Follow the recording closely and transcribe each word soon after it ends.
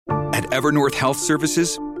At Evernorth Health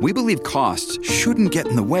Services, we believe costs shouldn't get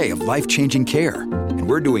in the way of life-changing care, and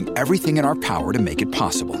we're doing everything in our power to make it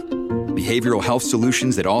possible. Behavioral health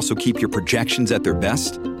solutions that also keep your projections at their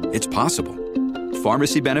best? It's possible.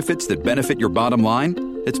 Pharmacy benefits that benefit your bottom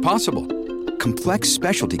line? It's possible. Complex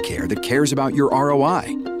specialty care that cares about your ROI?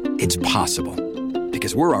 It's possible.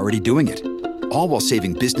 Because we're already doing it. All while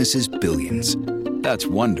saving businesses billions. That's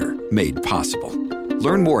Wonder made possible.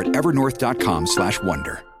 Learn more at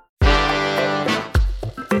evernorth.com/wonder.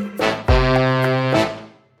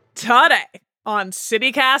 Today on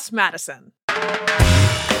CityCast Madison.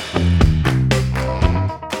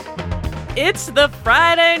 It's the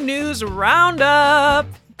Friday News Roundup.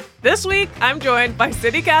 This week, I'm joined by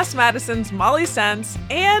CityCast Madison's Molly Sense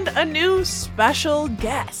and a new special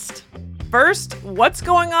guest. First, what's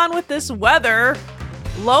going on with this weather?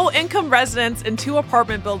 Low-income residents in 2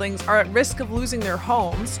 apartment buildings are at risk of losing their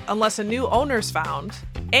homes unless a new owner's found.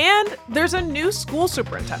 And there's a new school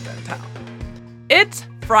superintendent in town. It's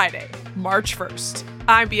Friday, March 1st.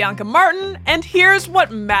 I'm Bianca Martin, and here's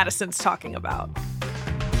what Madison's talking about.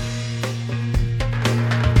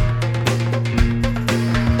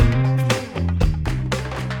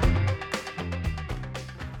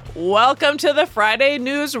 Welcome to the Friday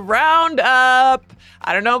News Roundup.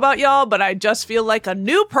 I don't know about y'all, but I just feel like a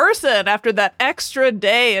new person after that extra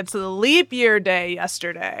day. It's the leap year day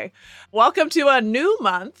yesterday. Welcome to a new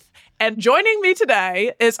month. And joining me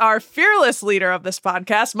today is our fearless leader of this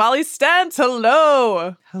podcast, Molly Stentz.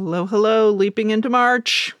 Hello. Hello, hello. Leaping into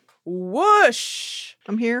March. Whoosh.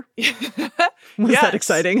 I'm here. Was that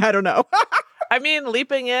exciting? I don't know. I mean,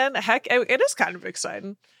 leaping in, heck, it is kind of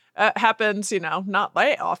exciting. Happens, not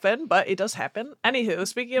very often, but it does happen. Anywho,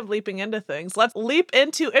 speaking of leaping into things, let's leap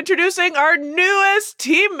into introducing our newest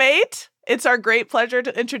teammate. It's our great pleasure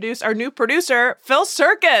to introduce our new producer, Phil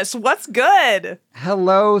Circus. What's good?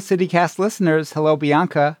 Hello, CityCast listeners. Hello,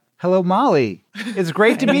 Bianca. Hello, Molly. It's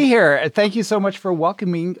great to be here. Thank you so much for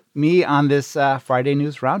welcoming me on this Friday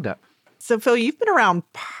News Roundup. So, Phil, you've been around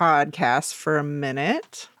podcasts for a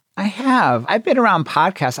minute. I have. I've been around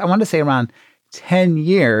podcasts, I want to say around 10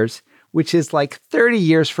 years, which is like 30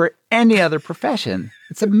 years for any other profession.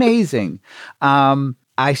 It's amazing.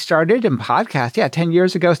 I started in podcast, 10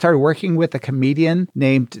 years ago, started working with a comedian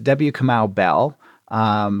named W. Kamau Bell.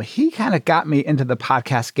 He kind of got me into the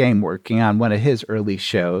podcast game working on one of his early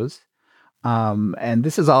shows. And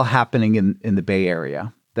this is all happening in the Bay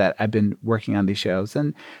Area that I've been working on these shows.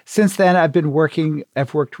 And since then, I've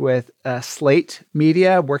worked with Slate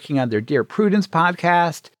Media, working on their Dear Prudence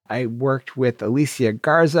podcast. I worked with Alicia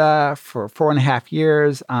Garza for 4.5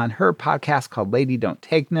 years on her podcast called Lady Don't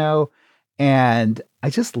Take No. And I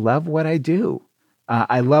just love what I do.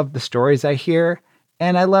 I love the stories I hear.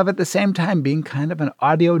 And I love at the same time being kind of an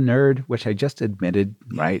audio nerd, which I just admitted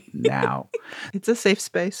right now. It's a safe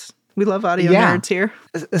space. We love audio nerds here.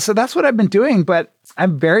 So that's what I've been doing. But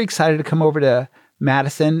I'm very excited to come over to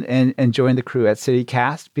Madison and join the crew at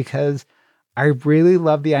CityCast because I really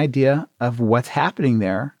love the idea of what's happening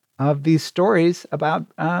there, of these stories about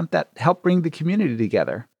that help bring the community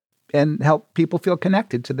together and help people feel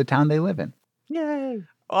connected to the town they live in. Yay.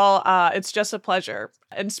 Well, it's just a pleasure.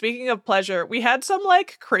 And speaking of pleasure, we had some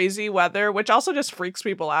crazy weather, which also just freaks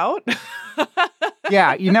people out.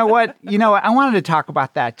 Yeah, you know what? I wanted to talk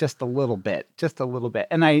about that just a little bit.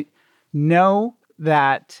 And I know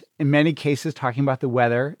that in many cases, talking about the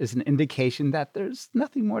weather is an indication that there's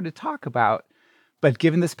nothing more to talk about. But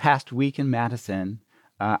given this past week in Madison,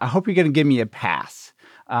 I hope you're going to give me a pass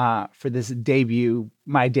for this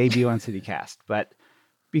my debut on CityCast. But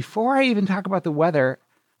before I even talk about the weather,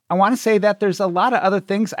 I want to say that there's a lot of other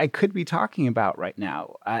things I could be talking about right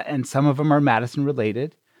now. And some of them are Madison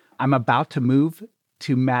related. I'm about to move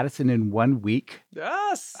to Madison in 1 week.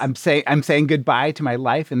 Yes. I'm saying goodbye to my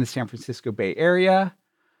life in the San Francisco Bay Area.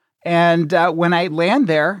 And when I land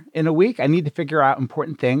there in a week, I need to figure out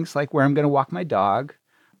important things like where I'm going to walk my dog,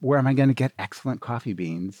 where am I going to get excellent coffee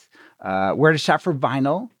beans, where to shop for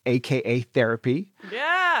vinyl, AKA therapy.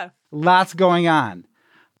 Yeah. Lots going on.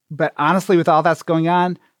 But honestly, with all that's going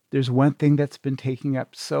on, there's one thing that's been taking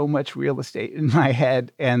up so much real estate in my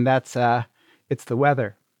head, and that's it's the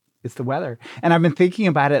weather. It's the weather. And I've been thinking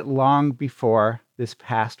about it long before this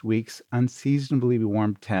past week's unseasonably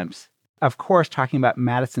warm temps. Of course, talking about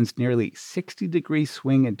Madison's nearly 60-degree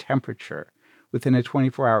swing in temperature within a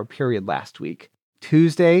 24-hour period last week.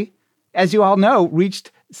 Tuesday, as you all know,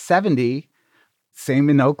 reached 70. Same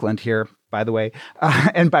in Oakland here, by the way.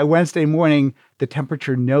 And by Wednesday morning, the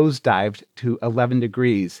temperature nosedived to 11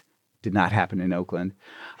 degrees. Did not happen in Oakland.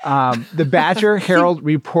 The Badger Herald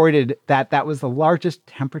reported that was the largest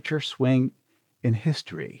temperature swing in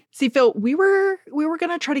history. See, Phil, we were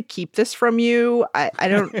gonna try to keep this from you. I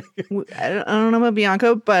don't know about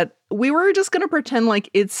Bianca, but we were just gonna pretend like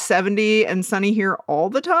it's 70 and sunny here all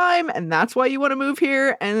the time, and that's why you want to move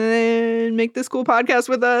here and then make this cool podcast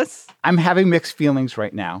with us. I'm having mixed feelings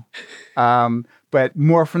right now, but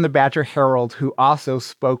more from the Badger Herald, who also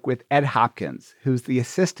spoke with Ed Hopkins, who's the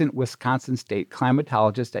assistant Wisconsin State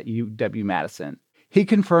climatologist at UW-Madison. He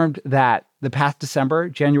confirmed that the past December,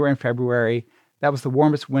 January, and February, that was the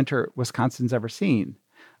warmest winter Wisconsin's ever seen.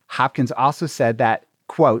 Hopkins also said that,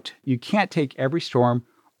 quote, you can't take every storm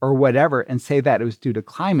or whatever and say that it was due to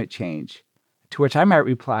climate change. To which I might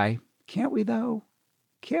reply, can't we though?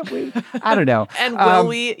 Can't we? I don't know. And will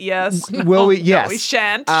we? Yes. Will we? Yes. No, we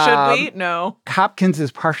shan't. Should we? No. Hopkins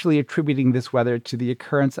is partially attributing this weather to the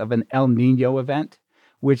occurrence of an El Nino event,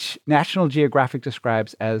 which National Geographic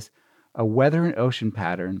describes as a weather and ocean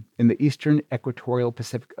pattern in the eastern equatorial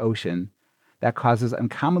Pacific Ocean that causes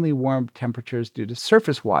uncommonly warm temperatures due to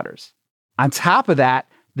surface waters. On top of that,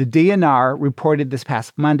 the DNR reported this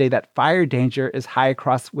past Monday that fire danger is high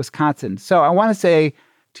across Wisconsin. So I want to say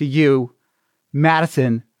to you,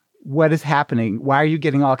 Madison, what is happening? Why are you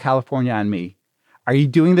getting all California on me? Are you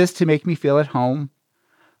doing this to make me feel at home?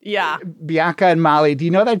 Yeah. Bianca and Molly, do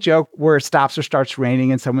you know that joke where it stops or starts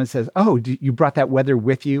raining and someone says, oh, you brought that weather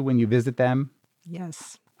with you when you visit them?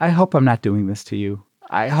 Yes. I hope I'm not doing this to you.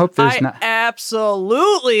 I hope there's not. I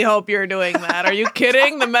absolutely hope you're doing that. Are you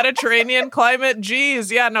kidding? The Mediterranean climate?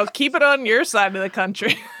 Geez. Yeah, no, keep it on your side of the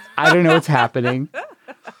country. I don't know what's happening.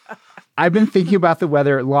 I've been thinking about the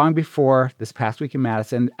weather long before this past week in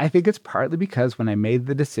Madison. I think it's partly because when I made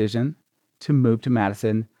the decision to move to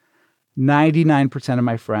Madison, 99% of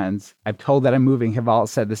my friends I've told that I'm moving have all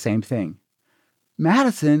said the same thing.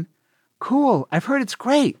 Madison? Cool. I've heard it's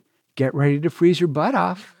great. Get ready to freeze your butt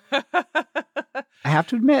off. I have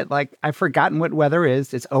to admit, I've forgotten what weather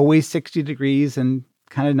is. It's always 60 degrees and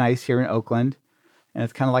kind of nice here in Oakland. And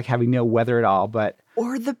it's kind of like having no weather at all, but...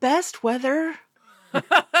 Or the best weather.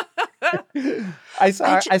 I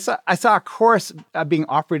saw a course being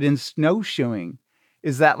offered in snowshoeing.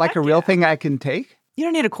 Is that a real thing I can take? You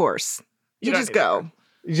don't need a course. You just go.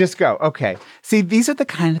 You just go. Okay. See, these are the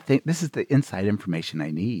kind of things, this is the inside information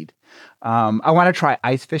I need. I want to try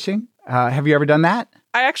ice fishing. Have you ever done that?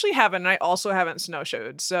 I actually haven't. And I also haven't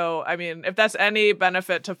snowshoed. So, I mean, if that's any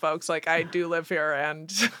benefit to folks, I do live here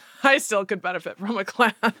and I still could benefit from a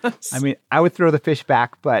class. I mean, I would throw the fish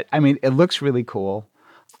back, but I mean, it looks really cool.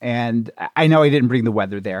 And I know I didn't bring the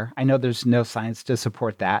weather there. I know there's no science to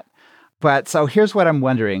support that. But so here's what I'm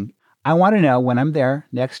wondering. I want to know when I'm there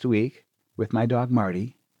next week with my dog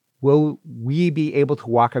Marty, will we be able to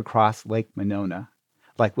walk across Lake Monona?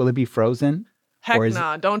 Will it be frozen? Heck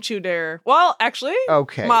nah, don't you dare. Well, actually,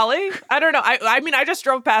 okay. Molly, I don't know. I mean, I just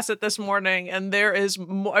drove past it this morning and there is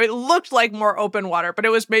more, it looked like more open water, but it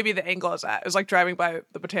was maybe the angle I was at. It was like driving by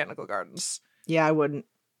the botanical gardens. Yeah, I wouldn't.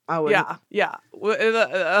 Yeah.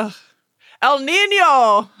 El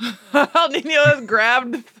Nino. El Nino has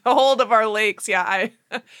grabbed the hold of our lakes. Yeah.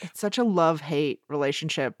 It's such a love-hate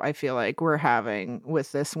relationship I feel like we're having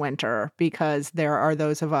with this winter, because there are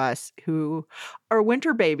those of us who are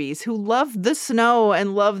winter babies who love the snow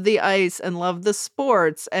and love the ice and love the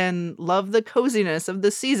sports and love the coziness of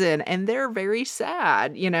the season. And they're very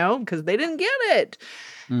sad, because they didn't get it.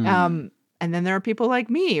 And then there are people like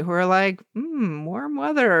me who are like, warm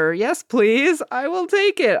weather. Yes, please. I will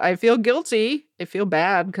take it. I feel guilty. I feel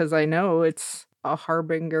bad because I know it's a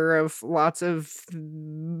harbinger of lots of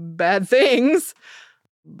bad things,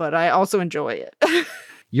 but I also enjoy it.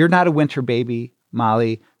 You're not a winter baby,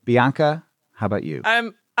 Molly. Bianca, how about you?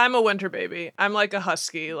 I'm a winter baby. I'm like a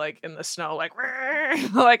husky, in the snow, I'm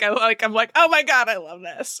like, oh my God, I love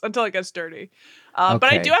this until it gets dirty. But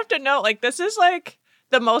I do have to note, this is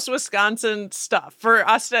the most Wisconsin stuff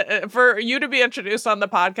for you to be introduced on the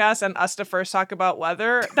podcast and us to first talk about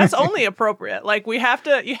weather. That's only appropriate. You have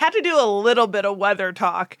to do a little bit of weather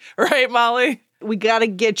talk, right, Molly? We got to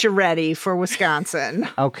get you ready for Wisconsin.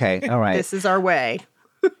 Okay. All right. This is our way.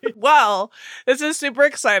 Well, this is super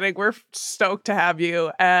exciting. We're stoked to have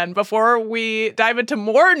you. And before we dive into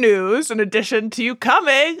more news, in addition to you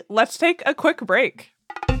coming, let's take a quick break.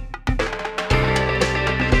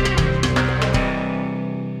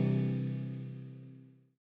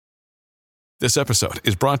 This episode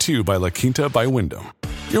is brought to you by La Quinta by Wyndham.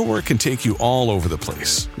 Your work can take you all over the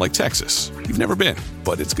place, like Texas. You've never been,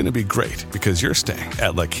 but it's going to be great because you're staying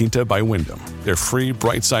at La Quinta by Wyndham. Their free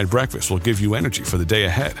Bright Side breakfast will give you energy for the day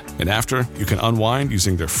ahead. And after, you can unwind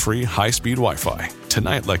using their free high-speed Wi-Fi.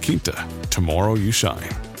 Tonight, La Quinta. Tomorrow, you shine.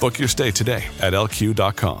 Book your stay today at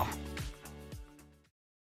lq.com.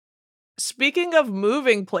 speaking of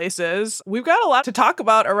moving places, we've got a lot to talk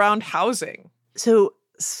about around housing. So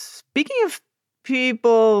speaking of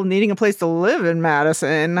people needing a place to live in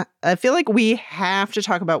Madison, I feel like we have to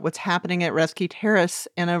talk about what's happening at Rescue Terrace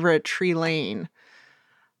and over at Tree Lane.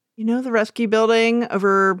 You know the Rescue building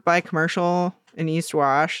over by Commercial in East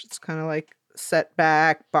Wash? It's kind of like set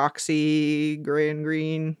back, boxy, gray and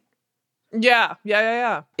green. Yeah.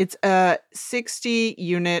 It's a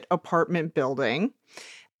 60-unit apartment building.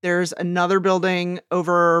 There's another building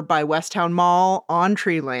over by Westtown Mall on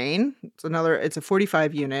Tree Lane. It's a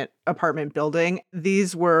 45-unit apartment building.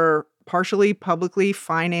 These were partially publicly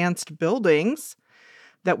financed buildings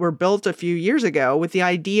that were built a few years ago with the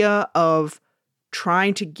idea of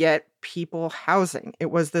trying to get people housing. It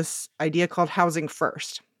was this idea called Housing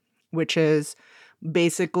First, which is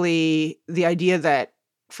basically the idea that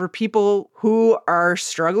for people who are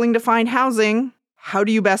struggling to find housing, how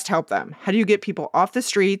do you best help them? How do you get people off the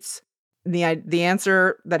streets? The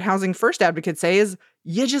answer that Housing First advocates say is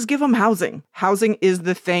you just give them housing. Housing is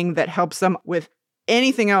the thing that helps them with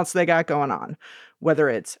anything else they got going on, whether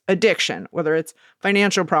it's addiction, whether it's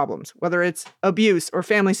financial problems, whether it's abuse or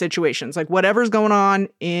family situations, like whatever's going on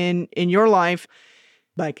in your life,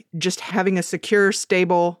 like just having a secure,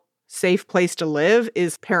 stable, safe place to live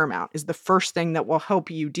is paramount, is the first thing that will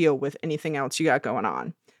help you deal with anything else you got going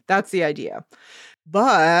on. That's the idea.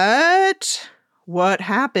 But what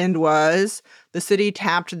happened was the city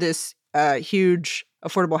tapped this huge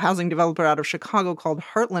affordable housing developer out of Chicago called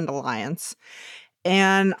Heartland Alliance.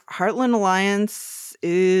 And Heartland Alliance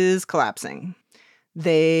is collapsing.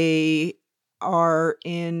 They are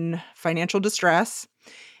in financial distress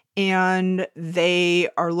and they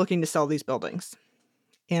are looking to sell these buildings.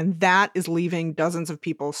 And that is leaving dozens of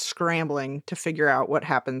people scrambling to figure out what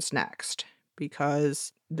happens next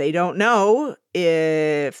because they don't know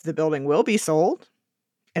if the building will be sold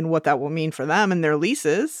and what that will mean for them and their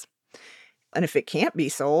leases. And if it can't be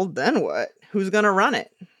sold, then what? Who's going to run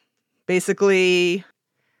it? Basically,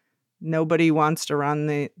 nobody wants to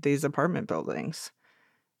run these apartment buildings.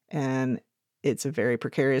 And it's a very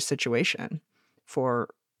precarious situation for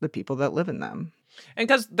the people that live in them. And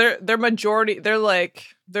because they're majority,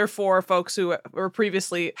 they're for folks who were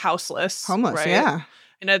previously houseless. Homeless, right? yeah.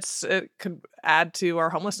 And it could add to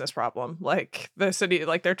our homelessness problem. Like the city,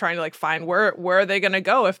 like they're trying to like find where are they going to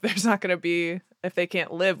go if there's not going to be, if they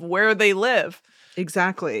can't live where they live.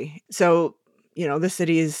 Exactly. So, the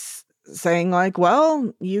city is saying like,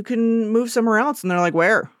 well, you can move somewhere else. And they're like,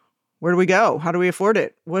 where? Where do we go? How do we afford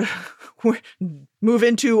it? Move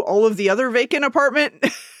into all of the other vacant apartment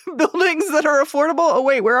buildings that are affordable? Oh,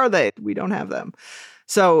 wait, where are they? We don't have them.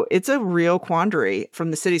 So it's a real quandary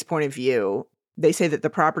from the city's point of view. They say that the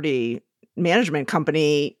property management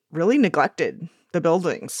company really neglected the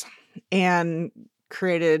buildings and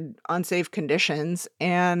created unsafe conditions.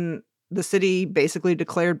 And the city basically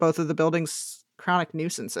declared both of the buildings chronic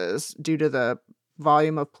nuisances due to the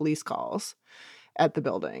volume of police calls at the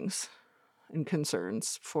buildings and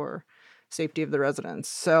concerns for safety of the residents.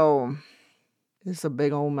 So it's a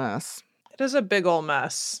big old mess. It is a big old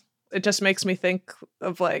mess. It just makes me think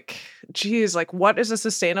of like, geez, like what is a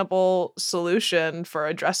sustainable solution for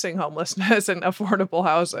addressing homelessness and affordable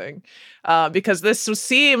housing? Because this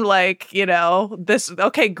seemed like,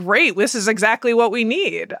 okay, great. This is exactly what we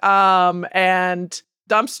need. And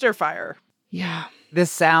dumpster fire. Yeah.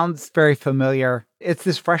 This sounds very familiar. It's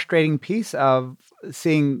this frustrating piece of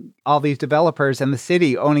seeing all these developers and the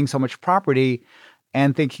city owning so much property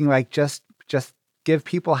and thinking like, just give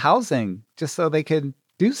people housing just so they can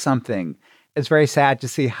do something. It's very sad to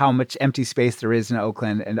see how much empty space there is in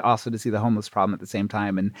Oakland and also to see the homeless problem at the same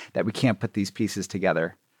time and that we can't put these pieces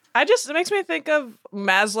together. It makes me think of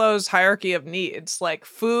Maslow's hierarchy of needs, like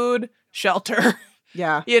food, shelter.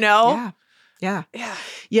 Yeah.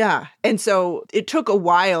 Yeah. And so it took a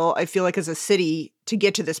while, I feel like, as a city to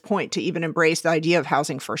get to this point to even embrace the idea of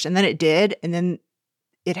housing first. And then it did. And then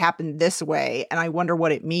it happened this way. And I wonder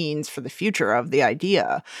what it means for the future of the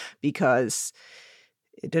idea because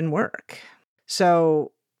it didn't work.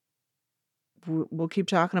 So we'll keep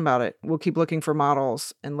talking about it. We'll keep looking for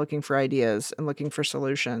models and looking for ideas and looking for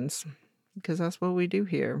solutions because that's what we do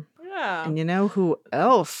here. Yeah. And you know who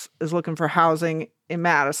else is looking for housing in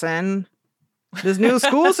Madison? This new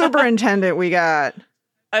school superintendent we got.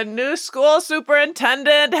 A new school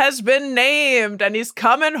superintendent has been named and he's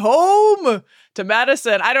coming home to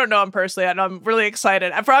Madison. I don't know him personally. I know I'm really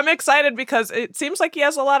excited. I'm excited because it seems like he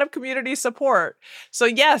has a lot of community support. So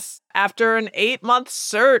yes, after an 8-month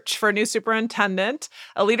search for a new superintendent,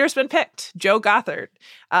 a leader's been picked. Joe Gothard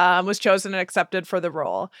was chosen and accepted for the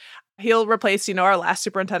role. He'll replace, our last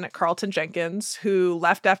superintendent, Carlton Jenkins, who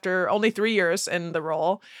left after only 3 years in the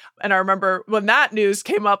role. And I remember when that news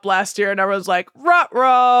came up last year and everyone was like,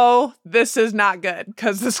 ruh-roh, this is not good,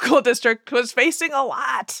 because the school district was facing a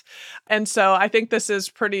lot. And so I think this is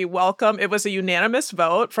pretty welcome. It was a unanimous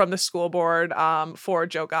vote from the school board for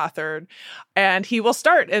Joe Gothard. And he will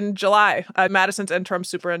start in July. Madison's interim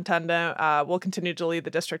superintendent will continue to lead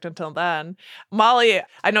the district until then. Molly,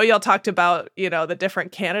 I know y'all talked about, the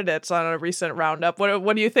different candidates on a recent roundup.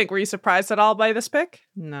 What do you think? Were you surprised at all by this pick?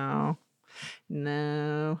 No.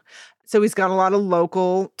 So he's got a lot of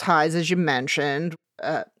local ties, as you mentioned.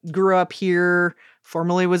 Grew up here,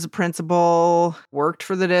 formerly was a principal, worked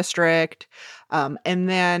for the district. And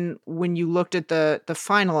then when you looked at the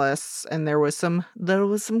finalists, and there was some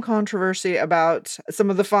controversy about some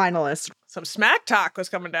of the finalists. Some smack talk was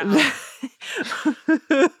coming down.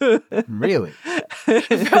 Really?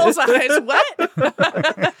 Phil's eyes,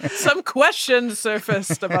 what? Some questions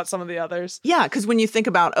surfaced about some of the others. Yeah, because when you think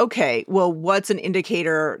about, okay, well, what's an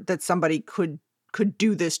indicator that somebody could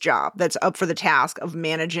do this job, that's up for the task of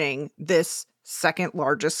managing this second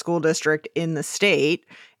largest school district in the state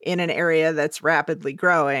in an area that's rapidly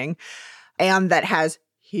growing and that has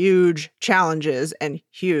huge challenges and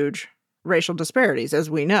huge racial disparities,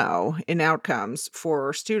 as we know, in outcomes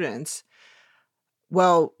for students.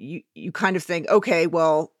 Well, you kind of think, okay,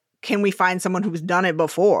 well, can we find someone who's done it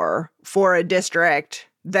before for a district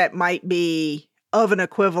that might be of an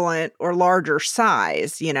equivalent or larger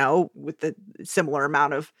size, with the similar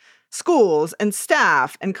amount of schools and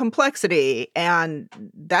staff and complexity? And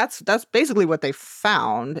that's basically what they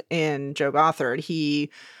found in Joe Gothard.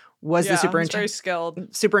 He was the very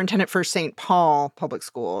skilled superintendent for St. Paul Public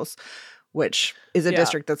Schools, which is a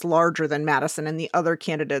district that's larger than Madison, and the other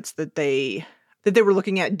candidates that they were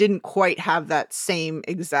looking at didn't quite have that same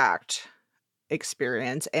exact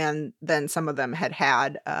experience. And then some of them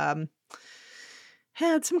had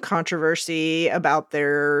some controversy about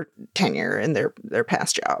their tenure and their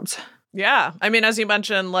past jobs. Yeah. I mean, as you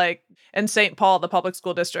mentioned, like in St. Paul, the public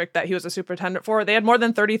school district that he was a superintendent for, they had more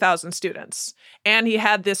than 30,000 students. And he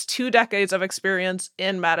had this 2 decades of experience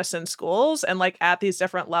in Madison schools and like at these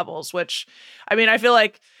different levels, which, I mean, I feel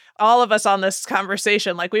like all of us on this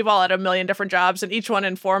conversation, like we've all had a million different jobs and each one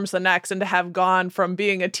informs the next. And to have gone from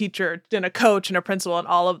being a teacher and a coach and a principal and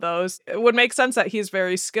all of those, it would make sense that he's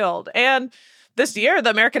very skilled. And this year, the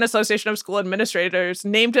American Association of School Administrators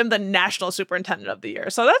named him the National Superintendent of the Year.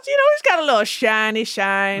 So that's, he's got a little shiny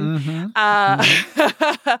shine.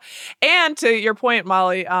 Mm-hmm. And to your point,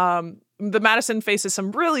 Molly, the Madison faces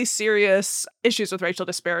some really serious issues with racial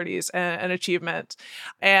disparities and achievement.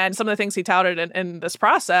 And some of the things he touted in this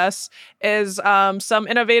process is some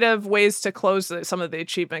innovative ways to close some of the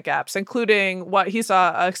achievement gaps, including what he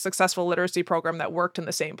saw a successful literacy program that worked in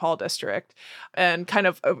the St. Paul district and kind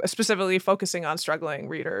of specifically focusing on struggling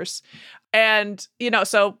readers. And,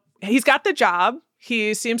 so he's got the job.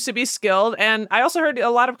 He seems to be skilled. And I also heard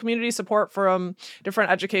a lot of community support from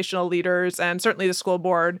different educational leaders and certainly the school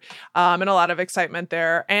board and a lot of excitement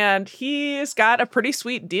there. And he's got a pretty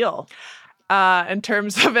sweet deal in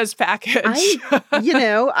terms of his package.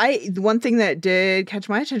 One thing that did catch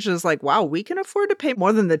my attention is like, wow, we can afford to pay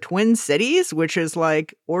more than the Twin Cities, which is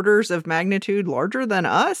like orders of magnitude larger than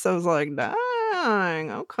us. I was like,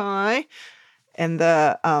 dang, okay.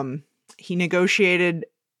 And he negotiated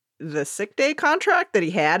the sick day contract that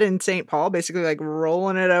he had in St. Paul, basically like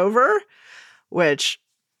rolling it over, which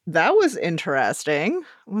that was interesting.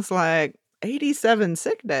 It was like 87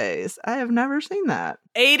 sick days. I have never seen that.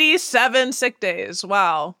 87 sick days.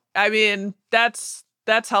 Wow. I mean, that's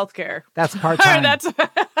healthcare. That's part-time.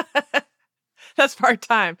 That's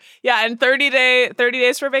part-time. Yeah, and 30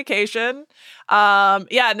 days for vacation.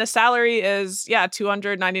 And the salary is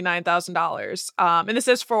 $299,000. And this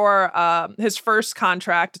is for his first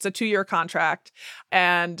contract. It's a 2-year contract.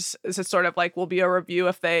 And this is sort of like will be a review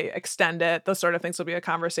if they extend it. Those sort of things will be a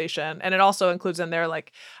conversation. And it also includes in there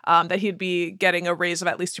like that he'd be getting a raise of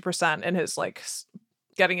at least 2% in his like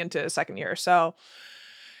getting into his second year. So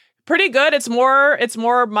pretty good. It's more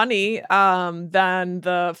money than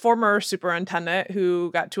the former superintendent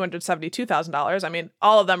who got $272,000. I mean,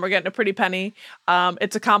 all of them were getting a pretty penny.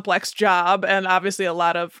 It's a complex job and obviously a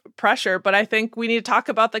lot of pressure. But I think we need to talk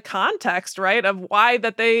about the context, right, of why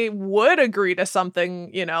that they would agree to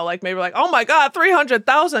something. Like maybe like, oh my God,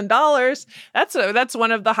 $300,000. That's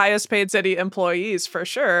one of the highest paid city employees for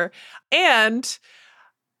sure. And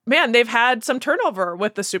man, they've had some turnover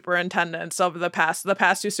with the superintendents over the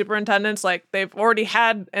past two superintendents. Like, they've already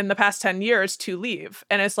had in the past 10 years to leave.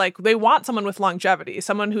 And it's like, they want someone with longevity,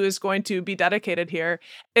 someone who is going to be dedicated here.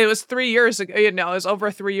 It was 3 years ago, it was over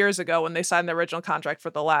 3 years ago when they signed the original contract for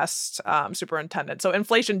the last superintendent. So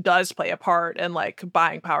inflation does play a part in like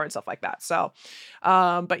buying power and stuff like that. So,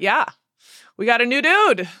 but yeah, we got a new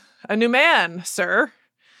dude, a new man, sir.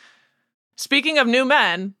 Speaking of new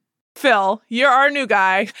men, Phil, you're our new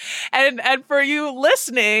guy. And for you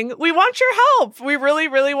listening, we want your help. We really,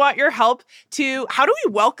 really want your help to, how do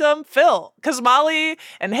we welcome Phil? Because Molly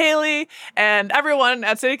and Haley and everyone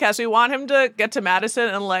at CityCast, we want him to get to Madison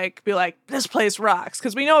and like be like, this place rocks,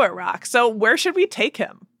 because we know it rocks. So where should we take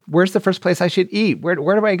him? Where's the first place I should eat? Where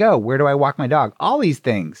do I go? Where do I walk my dog? All these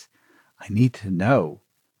things. I need to know.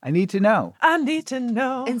 I need to know.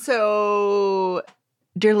 And so,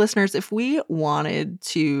 dear listeners, if we wanted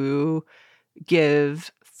to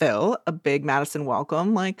give Phil a big Madison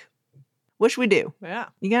welcome, like, what should we do? Yeah.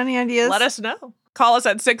 You got any ideas? Let us know. Call us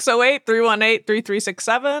at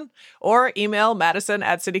 608-318-3367 or email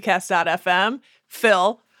madison@citycast.fm.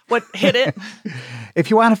 Phil, hit it. If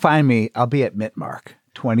you want to find me, I'll be at Mitmark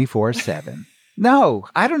 24/7. No,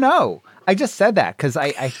 I don't know. I just said that because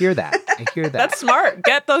I hear that. I hear that. That's smart.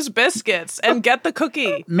 Get those biscuits and get the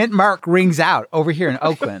cookie. Mitmark rings out over here in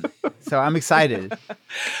Oakland. So I'm excited.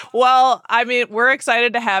 Well, I mean, we're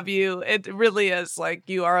excited to have you. It really is like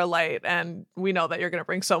you are a light, and we know that you're going to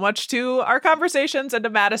bring so much to our conversations and to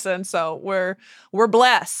Madison. So we're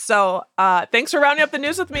blessed. So thanks for rounding up the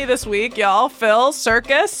news with me this week, y'all. Phil,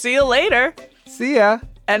 Circus, see you later. See ya.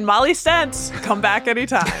 And Molly Stentz, come back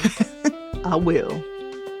anytime. I will.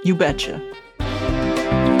 You betcha.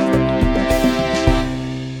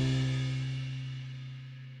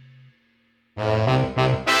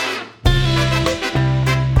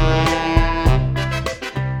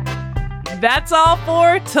 That's all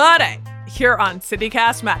for today here on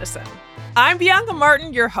CityCast Madison. I'm Bianca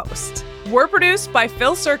Martin, your host. We're produced by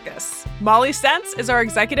Phil Circus. Molly Stentz is our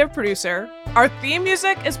executive producer. Our theme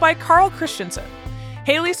music is by Carl Christensen.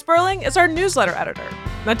 Haley Sperling is our newsletter editor.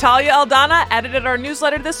 Natalia Aldana edited our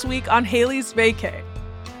newsletter this week on Haley's vacay.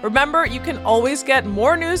 Remember, you can always get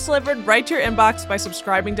more news delivered right to your inbox by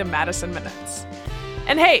subscribing to Madison Minutes.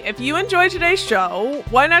 And hey, if you enjoyed today's show,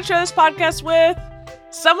 why not share this podcast with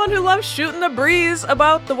someone who loves shooting the breeze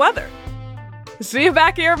about the weather? See you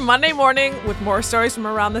back here Monday morning with more stories from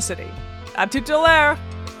around the city. À tout à l'heure!